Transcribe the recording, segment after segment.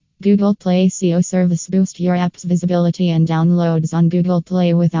Google Play SEO service. Boost your app's visibility and downloads on Google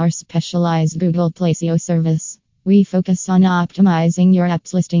Play with our specialized Google Play SEO service. We focus on optimizing your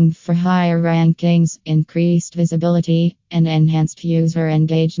app's listing for higher rankings, increased visibility, and enhanced user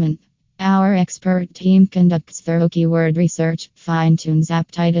engagement. Our expert team conducts thorough keyword research, fine-tunes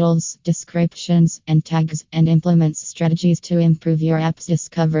app titles, descriptions, and tags, and implements strategies to improve your app's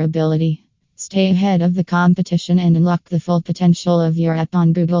discoverability. Stay ahead of the competition and unlock the full potential of your app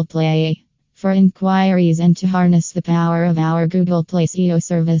on Google Play. For inquiries and to harness the power of our Google Play SEO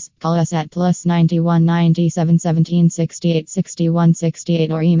service, call us at +91 97 17 68 61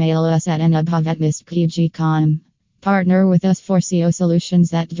 68 or email us at anubhav@mistpg.com. Partner with us for SEO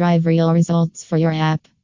solutions that drive real results for your app.